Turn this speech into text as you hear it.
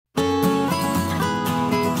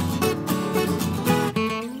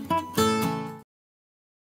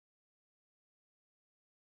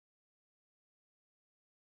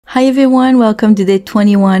Hi everyone, welcome to day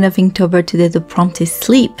 21 of Inktober. Today the prompt is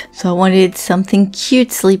sleep. So I wanted something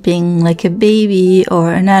cute sleeping like a baby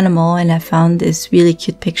or an animal, and I found this really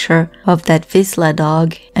cute picture of that Vizsla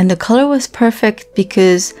dog. And the color was perfect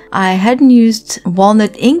because I hadn't used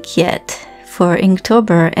walnut ink yet for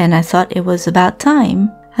Inktober, and I thought it was about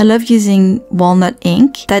time. I love using walnut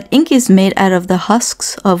ink. That ink is made out of the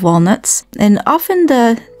husks of walnuts, and often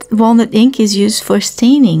the walnut ink is used for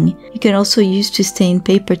staining. You can also use to stain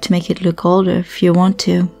paper to make it look older if you want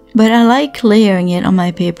to. But I like layering it on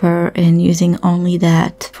my paper and using only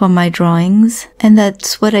that for my drawings. And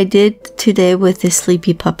that's what I did today with this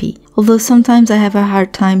sleepy puppy. Although sometimes I have a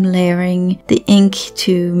hard time layering the ink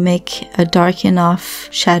to make a dark enough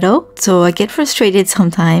shadow. So I get frustrated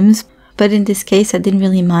sometimes. But in this case, I didn't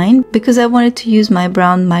really mind because I wanted to use my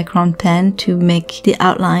brown micron pen to make the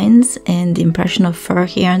outlines and the impression of fur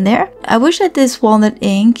here and there. I wish that this walnut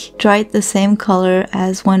ink dried the same color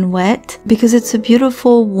as when wet because it's a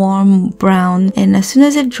beautiful warm brown, and as soon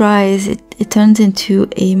as it dries, it turns into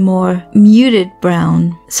a more muted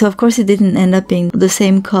brown. So of course it didn't end up being the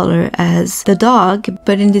same color as the dog,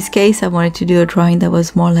 but in this case I wanted to do a drawing that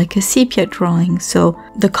was more like a sepia drawing, so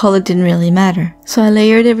the color didn't really matter. So I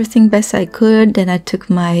layered everything best I could, then I took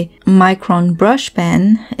my micron brush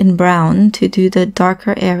pen in brown to do the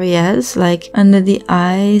darker areas like under the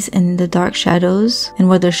eyes and the dark shadows and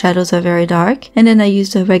where the shadows are very dark, and then I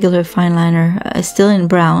used a regular fine liner still in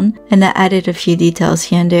brown, and I added a few details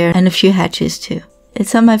here and there and a few hatches too.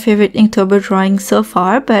 It's not my favorite Inktober drawing so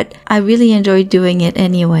far, but I really enjoyed doing it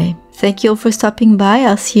anyway. Thank you all for stopping by.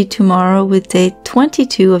 I'll see you tomorrow with day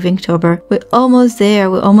 22 of Inktober. We're almost there.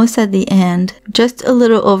 We're almost at the end. Just a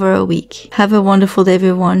little over a week. Have a wonderful day,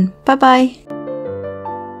 everyone. Bye-bye.